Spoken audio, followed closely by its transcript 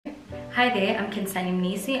Hi there, I'm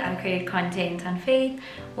KHENSI. I create content on faith,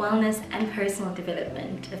 wellness, and personal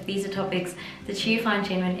development. If these are topics that you find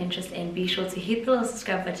genuine interest in, be sure to hit the little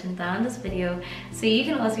subscribe button down this video so you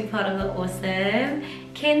can also be part of the awesome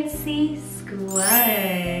KHENSI squad.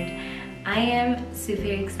 I am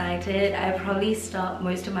super excited. I probably start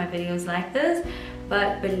most of my videos like this,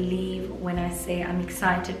 but believe when I say I'm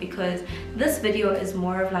excited, because this video is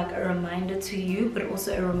more of like a reminder to you, but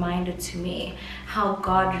also a reminder to me how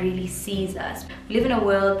God really sees us. We live in a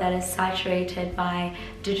world that is saturated by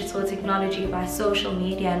digital technology, by social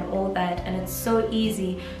media and all that, and it's so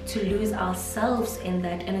easy to lose ourselves in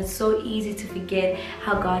that, and it's so easy to forget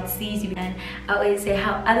how God sees you. And I always say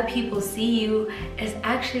how other people see you is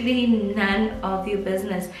actually none of your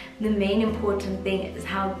business. The main important thing is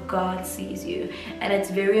how God sees you. And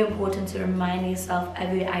it's very important to remind yourself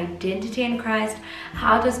of your identity in Christ.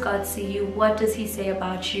 How does God see you? What does He say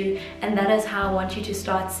about you? And that is how I want you to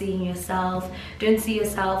start seeing yourself. Don't see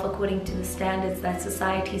yourself according to the standards that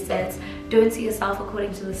society sets. Don't see yourself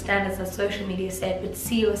according to the standards that social media set, but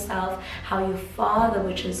see yourself how your Father,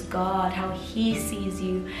 which is God, how He sees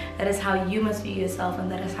you. That is how you must view yourself, and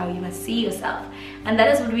that is how you must see yourself. And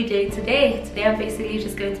that is what we're doing today. Today I'm basically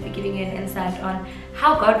just going to be giving you an insight on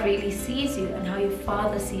how God really sees you and how your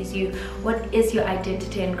Father sees you. What is your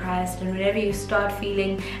identity in Christ? And whenever you start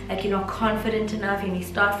feeling like you're not confident enough and you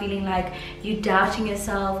start feeling like you're doubting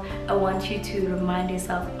yourself, I want you to remind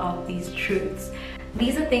yourself of these truths.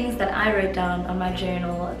 These are things that I wrote down on my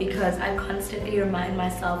journal because I constantly remind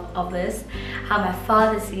myself of this, how my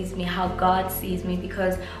Father sees me, how God sees me,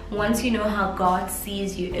 because once you know how God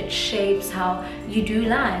sees you, it shapes how you do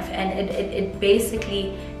life, and it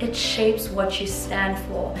basically shapes what you stand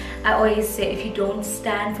for. I always say if you don't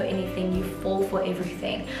stand for anything, you fall for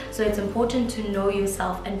everything. So it's important to know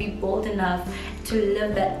yourself and be bold enough to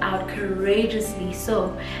live that out courageously,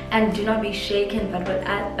 so, and do not be shaken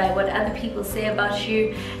by what other people say about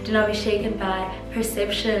you. Do not be shaken by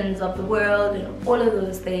perceptions of the world and all of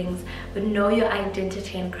those things, but know your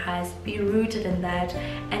identity in Christ, be rooted in that,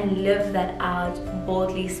 and live that out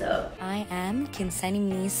boldly so. I am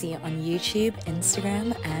KHENSI on YouTube,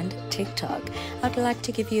 Instagram, and TikTok. I'd like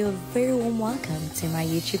to give you a very warm welcome to my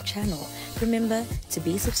YouTube channel. Remember to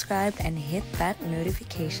be subscribed and hit that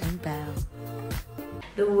notification bell.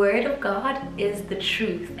 The Word of God is the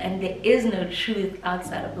truth, and there is no truth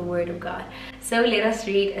outside of the Word of God. So let us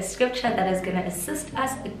read a scripture that is going to assist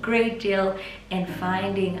us a great deal in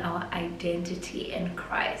finding our identity in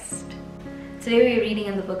Christ. Today we're reading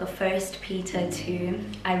in the book of 1 Peter 2.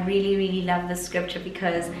 I really love this scripture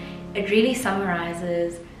because it really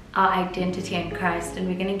summarizes our identity in Christ, and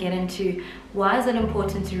we're going to get into why is it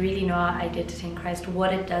important to really know our identity in Christ,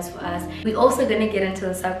 what it does for us. We're also going to get into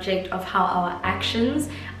the subject of how our actions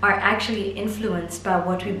are actually influenced by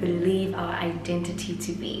what we believe our identity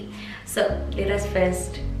to be. So let us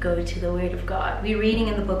first go to the Word of God. We're reading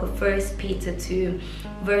in the book of 1 Peter 2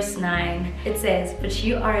 verse 9. It says, "But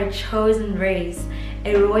you are a chosen race,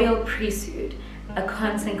 a royal priesthood, a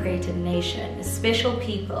consecrated nation, a special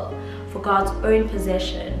people for God's own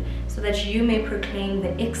possession, so that you may proclaim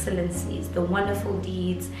the excellencies, the wonderful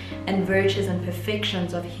deeds and virtues and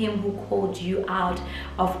perfections of Him who called you out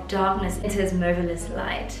of darkness into His marvelous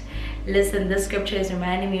light." Listen, this scripture is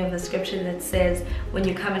reminding me of the scripture that says, when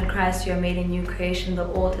you come in Christ, you are made a new creation, the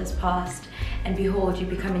old has passed, and behold, you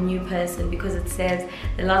become a new person, because it says,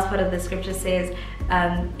 the last part of the scripture says,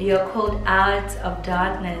 you are called out of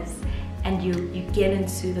darkness and you get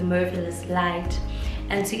into the marvelous light.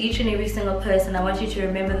 And to each and every single person, I want you to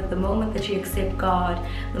remember that the moment that you accept God,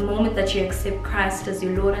 the moment that you accept Christ as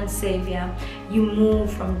your Lord and Savior, you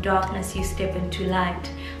move from darkness, you step into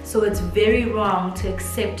light. So it's very wrong to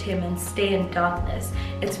accept Him and stay in darkness.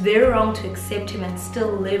 It's very wrong to accept Him and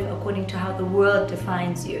still live according to how the world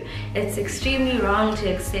defines you. It's extremely wrong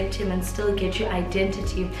to accept Him and still get your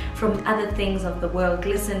identity from other things of the world.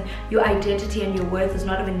 Listen, your identity and your worth is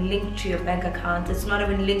not even linked to your bank account. It's not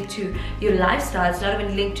even linked to your lifestyle. It's not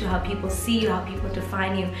even linked to how people see you, how people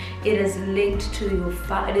define you. It is linked to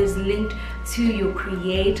it is linked to your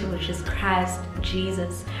Creator, which is Christ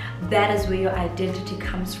Jesus. That is where your identity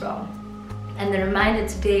comes from. And the reminder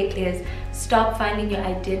today is, stop finding your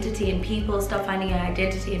identity in people, stop finding your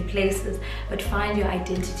identity in places, but find your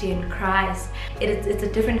identity in Christ. It's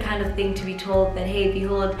a different kind of thing to be told that, hey,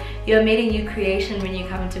 behold, you're made a new creation when you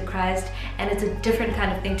come into Christ. And it's a different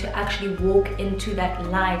kind of thing to actually walk into that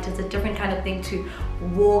light. It's a different kind of thing to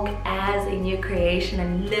walk as a new creation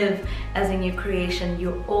and live as a new creation.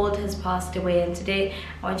 Your old has passed away, and today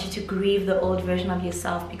I want you to grieve the old version of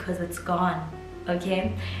yourself because it's gone.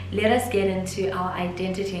 Okay, let us get into our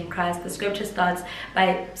identity in Christ. The scripture starts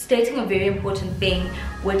by stating a very important thing,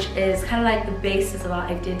 which is kind of like the basis of our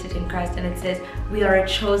identity in Christ, and it says we are a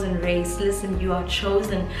chosen race. Listen, you are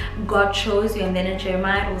chosen. God chose you. And then in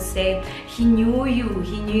Jeremiah it will say he knew you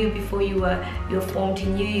before you were formed. He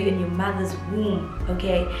knew you in your mother's womb.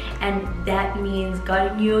 Okay, and that means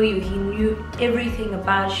God knew you. He knew everything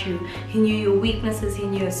about you. He knew your weaknesses, he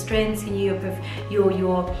knew your strengths, he knew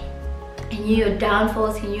he knew your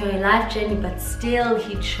downfalls, he knew your life journey, but still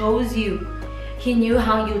he chose you. He knew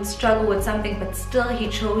how you would struggle with something, but still he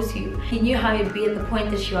chose you. He knew how you'd be at the point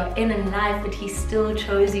that you are in life, but he still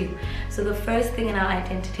chose you. So the first thing in our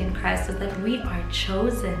identity in Christ is that we are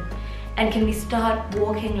chosen. And can we start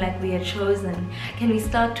walking like we are chosen? Can we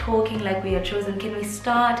start talking like we are chosen? Can we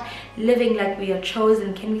start living like we are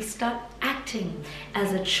chosen? Can we start acting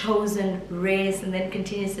as a chosen race? And then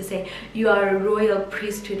continues to say you are a royal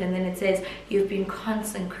priesthood, and then it says you've been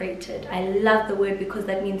consecrated. I love the word because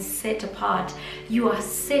that means set apart. You are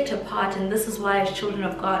set apart, and this is why as children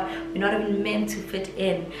of God we're not even meant to fit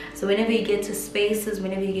in. So whenever you get to spaces,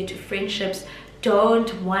 whenever you get to friendships,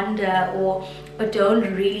 don't wonder or don't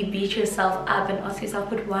really beat yourself up and ask yourself,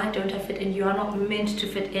 but why don't I fit in? You are not meant to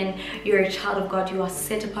fit in. You're a child of God. You are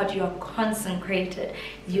set apart. You are consecrated.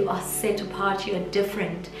 You are set apart. You are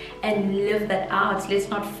different, and live that out. Let's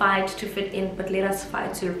not fight to fit in, but let us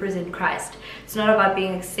fight to represent Christ. It's not about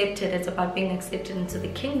being accepted. It's about being accepted into the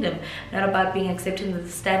kingdom, not about being accepted into the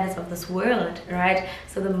standards of this world, right?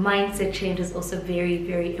 So the mindset change is also very,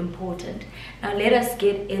 very important. Now let us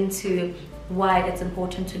get into why it's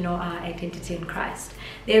important to know our identity in Christ.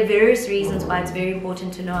 There are various reasons why it's very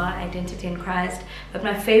important to know our identity in Christ, but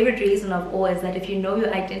my favorite reason of all is that if you know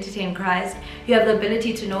your identity in Christ, you have the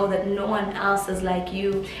ability to know that no one else is like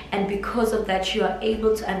you, and because of that you are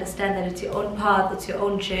able to understand that it's your own path, it's your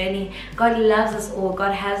own journey. God loves us all.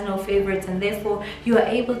 God has no favorites, and therefore you are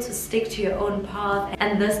able to stick to your own path,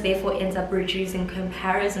 and this therefore ends up reducing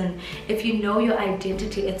comparison. If you know your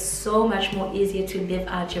identity, it's so much more easier to live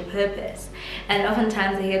out your purpose. And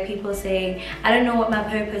oftentimes I hear people say, I don't know what my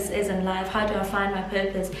purpose is in life. How do I find my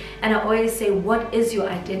purpose? And I always say, what is your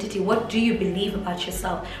identity? What do you believe about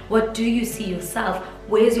yourself? What do you see yourself?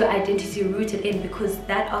 Where's your identity rooted in? Because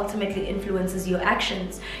that ultimately influences your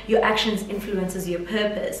actions. Your actions influences your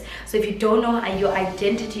purpose. So if you don't know your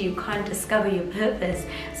identity, you can't discover your purpose.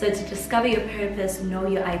 So to discover your purpose, know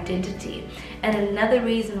your identity. And another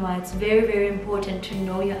reason why it's very, very important to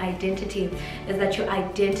know your identity is that your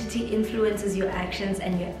identity influences your actions,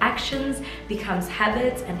 and your actions becomes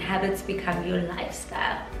habits, and habits become your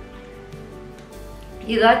lifestyle.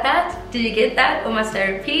 You got that? Did you get that? Or must I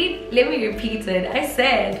repeat? Let me repeat it. I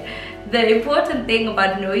said the important thing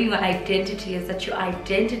about knowing your identity is that your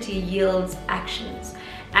identity yields actions.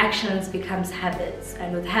 Actions becomes habits,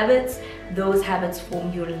 and with habits, those habits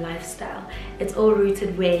form your lifestyle. It's all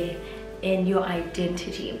rooted where? In your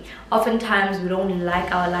identity. Oftentimes we don't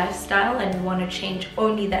like our lifestyle and we want to change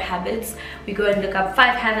only the habits. We go and look up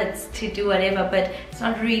 5 habits to do whatever, but it's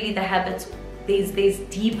not really the habits. There's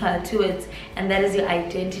deeper to it, and that is your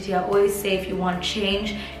identity. I always say, if you want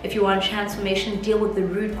change, if you want transformation, deal with the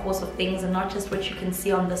root cause of things and not just what you can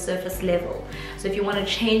see on the surface level. So if you want to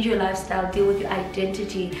change your lifestyle, deal with your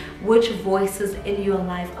identity. Which voices in your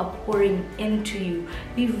life are pouring into you?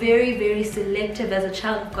 Be very, very selective. As a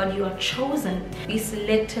child of God, you are chosen. Be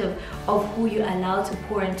selective of who you allow to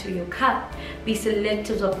pour into your cup. Be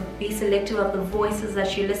selective of the voices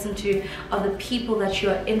that you listen to, of the people that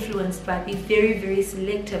you are influenced by. Be very, very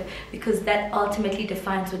selective, because that ultimately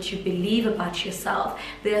defines what you believe about yourself.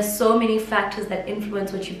 There are so many factors that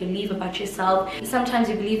influence what you believe about yourself. Sometimes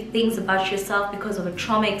you believe things about yourself because of a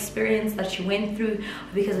trauma experience that you went through,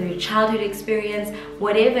 or because of your childhood experience,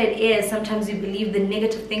 whatever it is. Sometimes you believe the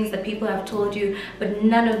negative things that people have told you, but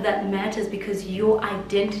none of that matters, because your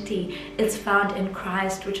identity is found in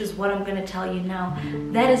Christ, which is what I'm going to tell you now.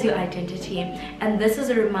 That is your identity, and this is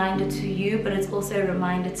a reminder to you, but it's also a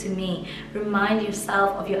reminder to me. Remind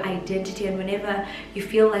yourself of your identity, and whenever you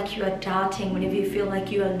feel like you are doubting, whenever you feel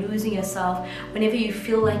like you are losing yourself, whenever you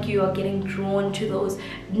feel like you are getting drawn to those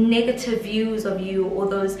negative views of you, or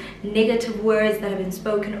those negative words that have been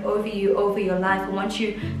spoken over you, over your life, I want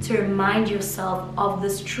you to remind yourself of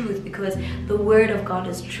this truth, because the word of God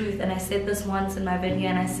is truth. And I said this once in my video,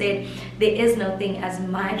 and I said, there is no thing as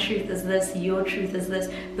my truth is this, your truth is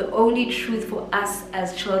this. The only truth for us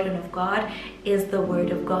as children of God is the word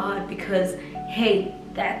of God, because hey,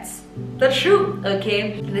 that's the truth.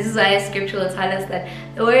 Okay, and this is why scripture will tell us that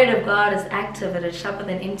the word of God is active, it is sharper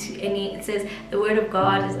than it says the word of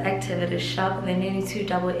God is active, it is sharper than any 2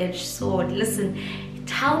 double-edged sword. Listen,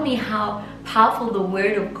 tell me how powerful the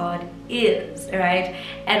word of God is, right?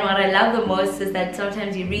 And what I love the most is that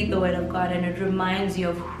sometimes you read the word of God and it reminds you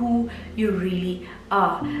of who you really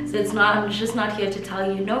are. So I'm just not here to tell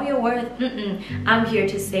you know your worth. I'm here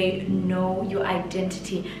to say know your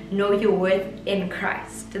identity, know your worth in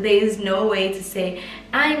Christ. There is no way to say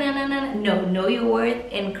no, know your worth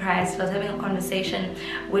in Christ. I was having a conversation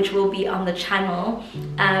which will be on the channel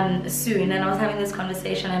soon, and I was having this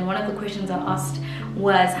conversation, and one of the questions I asked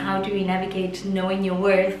was, how do we navigate knowing your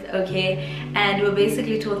worth? Okay, and we're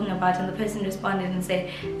basically talking about, and the person responded and said,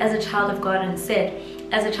 as a child of God, and said,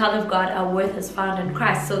 as a child of God, our worth is found in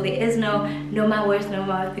Christ. So there is no my worth, no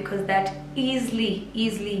my worth, because that easily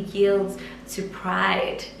yields to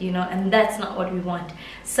pride, you know, and that's not what we want.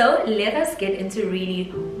 So let us get into really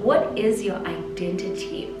what is your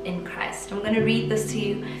identity in Christ. I'm going to read this to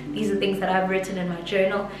you. These are things that I've written in my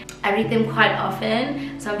journal. I read them quite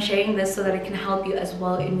often, so I'm sharing this so that it can help you as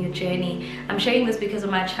well in your journey. I'm sharing this because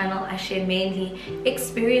on my channel I share mainly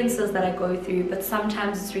experiences that I go through, but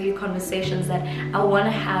sometimes it's really conversations that I want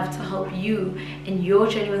to have to help you in your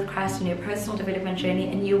journey with Christ, in your personal development journey,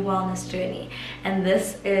 and your wellness journey. And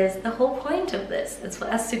this is the whole point of this. It's for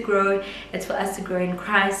us to grow. It's for us to grow in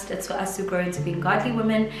Christ. It's for us to grow into being godly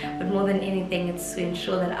women, but more than anything, it's to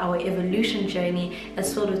ensure that our evolution journey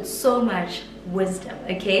is filled with so much wisdom.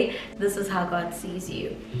 Okay, this is how God sees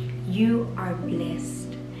you. You are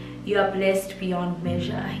blessed. You are blessed beyond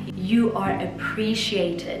measure. You are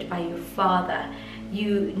appreciated by your Father.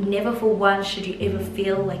 You never for once should you ever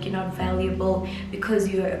feel like you're not valuable, because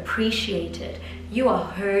you are appreciated. You are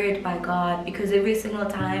heard by God, because every single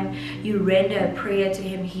time you render a prayer to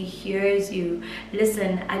Him, He hears you.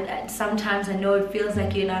 Listen, sometimes I know it feels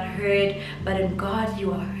like you're not heard, but in God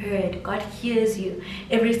you are heard. God hears you.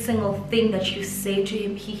 Every single thing that you say to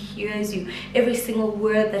Him, He hears you. Every single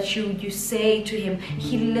word that you say to Him,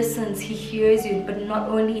 He listens, He hears you. But not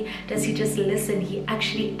only does He just listen, He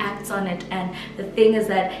actually acts on it. And the thing is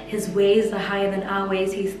that His ways are higher than our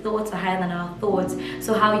ways, His thoughts are higher than our thoughts.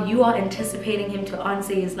 So how you are anticipating Him to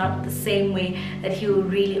answer is not the same way that He will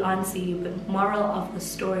really answer you. But moral of the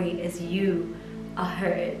story is you are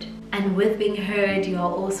heard. And with being heard, you are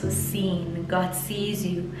also seen. God sees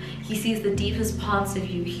you. He sees the deepest parts of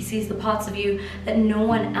you. He sees the parts of you that no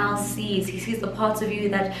one else sees. He sees the parts of you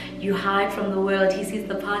that you hide from the world. He sees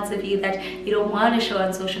the parts of you that you don't want to show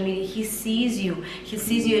on social media. He sees you. He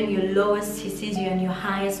sees you in your lowest. He sees you in your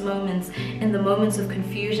highest moments, in the moments of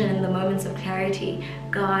confusion, in the moments of clarity.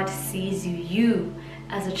 God sees you. You,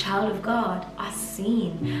 as a child of God, are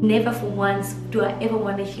seen. Never for once do I ever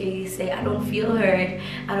want to hear you say, I don't feel heard,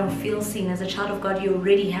 I don't feel seen. As a child of God, you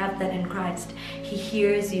already have that in Christ. He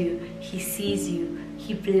hears you, He sees you,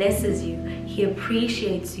 He blesses you, He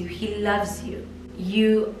appreciates you, He loves you.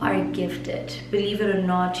 You are gifted. Believe it or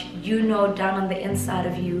not, you know down on the inside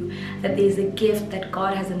of you that there's a gift that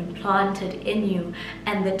God has implanted in you,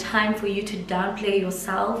 and the time for you to downplay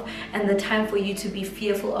yourself and the time for you to be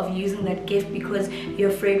fearful of using that gift because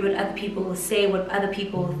you're afraid what other people will say, what other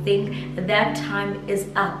people will think, that time is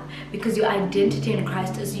up, because your identity in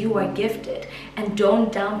Christ is you are gifted. And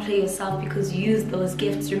don't downplay yourself because you use those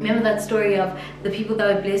gifts. Remember that story of the people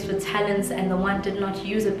that were blessed with talents and the one did not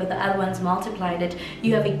use it but the other ones multiplied it.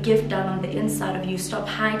 You have a gift down on the inside of you. Stop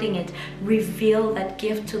hiding it. Reveal that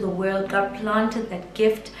gift to the world. God planted that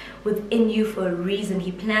gift within you for a reason.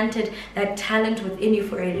 He planted that talent within you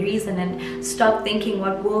for a reason. And stop thinking,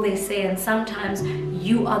 what will they say? And sometimes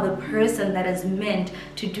you are the person that is meant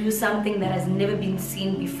to do something that has never been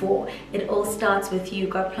seen before. It all starts with you.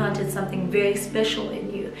 God planted something very special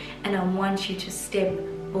in you, and I want you to step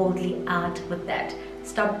boldly out with that.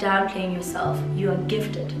 Stop downplaying yourself. You are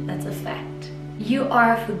gifted. That's a fact. You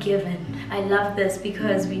are forgiven. I love this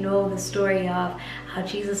because we know the story of how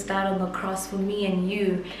Jesus died on the cross for me and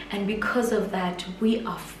you, and because of that we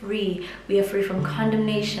are free. We are free from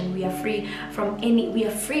condemnation. We are free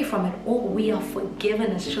from it all. We are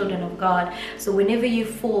forgiven as children of God. So whenever you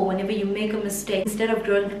fall, whenever you make a mistake, instead of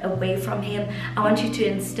drawing away from Him, I want you to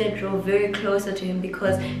instead draw very closer to Him,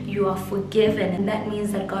 because you are forgiven, and that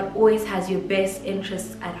means that God always has your best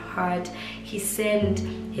interests at heart. He sent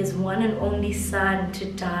His one and only Son to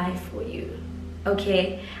die for you.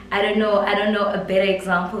 Okay, I don't know a better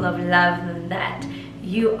example of love than that.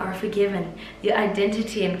 You are forgiven. Your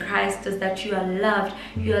identity in Christ is that you are loved.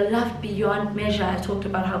 You are loved beyond measure. I talked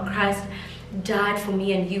about how Christ died for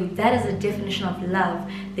me and you. That is the definition of love.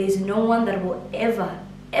 There's no one that will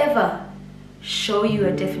ever show you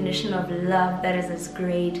a definition of love that is as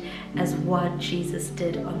great as what Jesus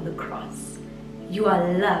did on the cross. You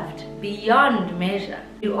are loved beyond measure.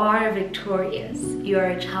 You are victorious. You are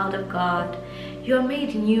a child of God. You are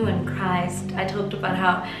made new in Christ. I talked about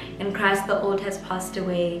how in Christ the old has passed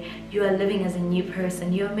away. You are living as a new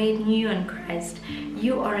person. You are made new in Christ.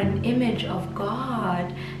 You are an image of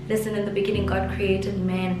God. Listen, in the beginning God created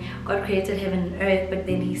man, God created heaven and earth, but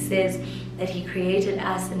then he says that he created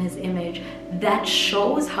us in his image. That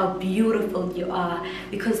shows how beautiful you are,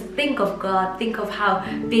 because think of God, think of how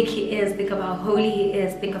big he is, think of how holy he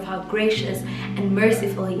is, think of how gracious and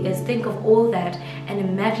merciful he is. Think of all that and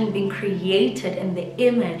imagine being created in the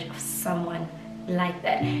image of someone like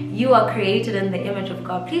that. You are created in the image of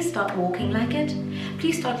God. Please start walking like it.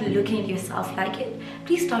 Please start looking at yourself like it.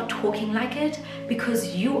 Please start talking like it,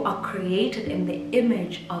 because you are created in the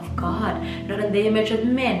image of God, not in the image of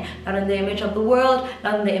men, not in the image of the world,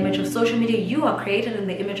 not in the image of social media. You are created in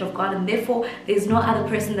the image of God, and therefore there's no other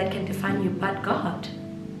person that can define you but God.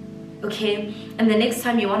 Okay, and the next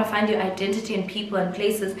time you want to find your identity in people and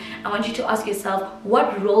places, I want you to ask yourself,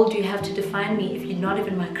 what role do you have to define me if you're not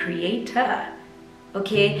even my creator?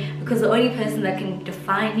 Okay, because the only person that can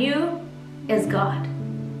define you is God.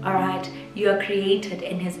 All right, you are created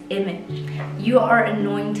in his image. You are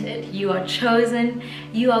anointed. You are chosen.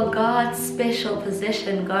 You are God's special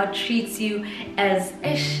possession. God treats you as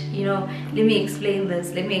let me explain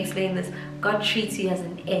this. God treats you as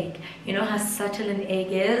an egg. You know how subtle an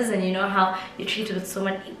egg is, and you know how you're treated with so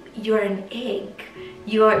much. You're an egg.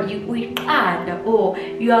 You are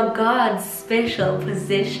God's special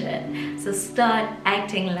possession. So start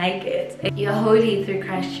acting like it. You're holy through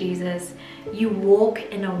Christ Jesus. You walk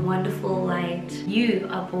in a wonderful light. You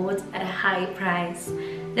are bought at a high price.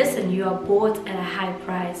 Listen, you are bought at a high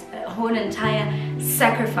price. A whole entire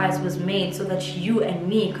sacrifice was made so that you and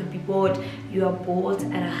me could be bought. You are bought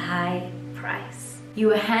at a high price. You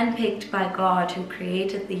were handpicked by God, who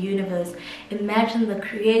created the universe. Imagine the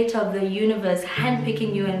creator of the universe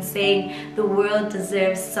handpicking you and saying, the world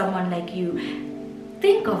deserves someone like you.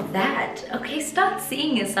 Think of that. Okay, start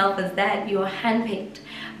seeing yourself as that. You are handpicked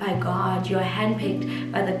by God. You are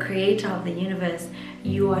handpicked by the creator of the universe.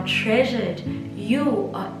 You are treasured. You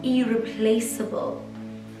are irreplaceable.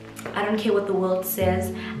 I don't care what the world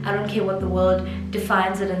says. I don't care what the world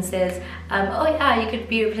defines it and says, oh yeah, you could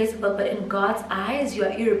be replaceable, but in God's eyes you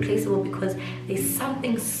are irreplaceable, because there's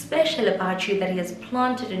something special about you that he has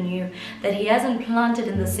planted in you, that he hasn't planted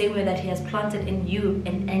in the same way that he has planted in you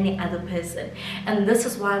and any other person. And this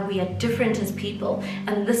is why we are different as people,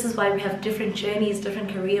 and this is why we have different journeys,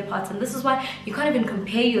 different career paths, and this is why you can't even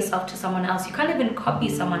compare yourself to someone else. You can't even copy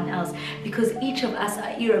someone else, because each of us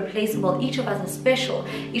are irreplaceable. Each of us is special.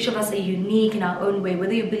 Each of us are unique in our own way.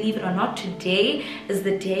 Whether you believe it or not, today is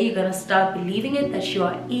the day you're going to start believing it, that you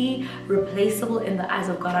are irreplaceable in the eyes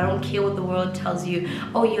of God. I don't care what the world tells you.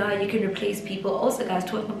 Oh yeah, you can replace people. Also, guys,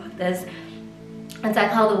 talking about this, it's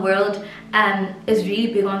like how the world is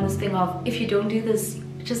really big on this thing of, if you don't do this,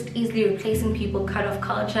 just easily replacing people, cut off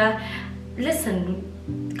culture. Listen,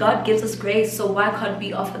 God gives us grace, so why can't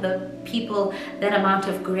we offer the people that amount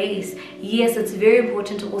of grace? Yes, it's very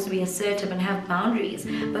important to also be assertive and have boundaries,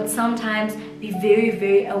 but sometimes be very,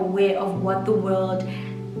 very aware of what the world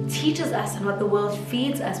teaches us and what the world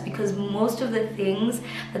feeds us, because most of the things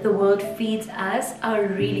that the world feeds us are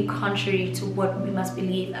really contrary to what we must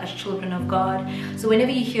believe as children of God. So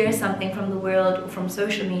whenever you hear something from the world or from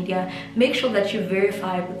social media, make sure that you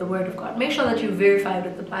verify it with the Word of God. Make sure that you verify it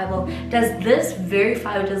with the Bible. Does this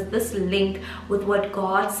verify, or does this link with what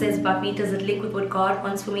God says about me? Does it link with what God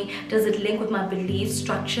wants for me? Does it link with my belief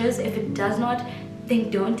structures? If it does not, then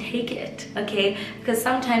don't take it, okay? Because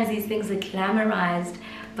sometimes these things are glamorized,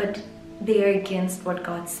 but they're against what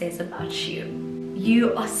God says about you.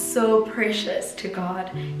 You are so precious to God.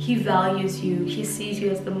 He values you. He sees you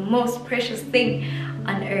as the most precious thing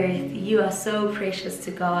on earth. You are so precious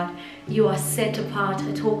to God. You are set apart.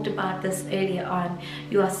 I talked about this earlier on.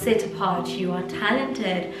 You are set apart. You are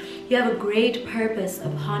talented. You have a great purpose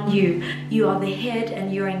upon you. You are the head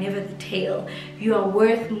and you are never the tail. You are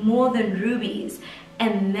worth more than rubies.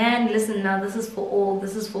 And man, listen now, this is for all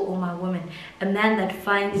my women. A man that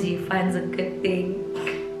finds you finds a good thing.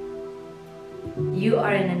 You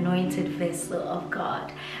are an anointed vessel of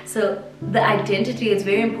God. So the identity, is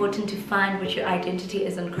very important to find what your identity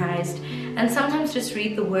is in Christ. And sometimes just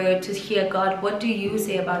read the word to hear, God, what do you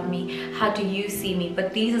say about me? How do you see me?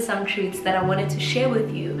 But these are some truths that I wanted to share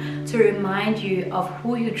with you to remind you of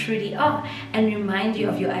who you truly are and remind you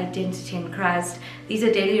of your identity in Christ. These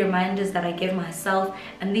are daily reminders that I give myself,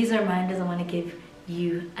 and these are reminders I want to give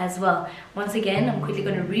you as well. Once again, I'm quickly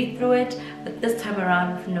going to read through it, but this time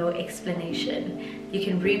around with no explanation. You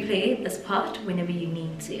can replay this part whenever you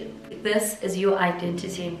need to. This is your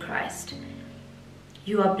identity in Christ.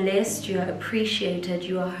 You are blessed, you are appreciated,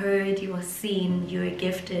 you are heard, you are seen, you are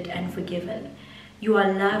gifted and forgiven. You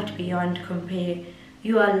are loved beyond compare.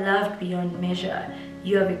 You are loved beyond measure.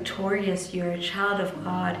 You are victorious, you are a child of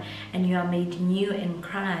God, and you are made new in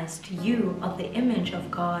Christ. You are the image of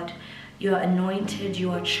God. You are anointed,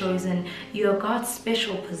 you are chosen, you are God's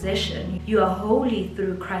special possession. You are holy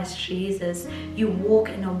through Christ Jesus. You walk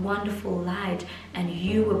in a wonderful light, and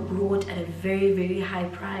you were bought at a very, very high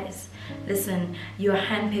price. Listen, you are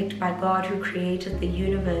handpicked by God who created the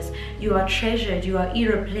universe. You are treasured, you are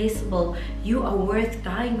irreplaceable, you are worth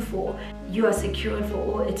dying for. You are secured for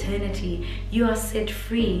all eternity. You are set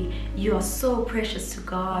free. You are so precious to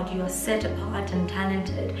God. You are set apart and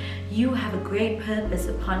talented. You have a great purpose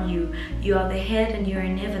upon you. You are the head and you are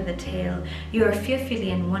never the tail. You are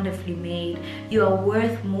fearfully and wonderfully made. You are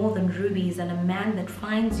worth more than rubies, and a man that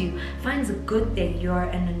finds you finds a good thing. You are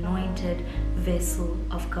an anointed vessel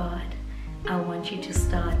of God. I want you to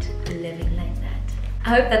start living like that.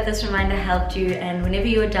 I hope that this reminder helped you, and whenever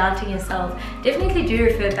you're doubting yourself, definitely do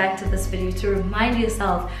refer back to this video to remind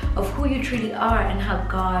yourself of who you truly are and how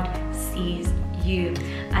God sees you.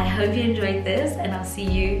 I hope you enjoyed this, and I'll see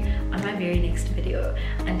you on my very next video.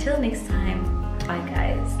 Until next time, bye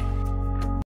guys.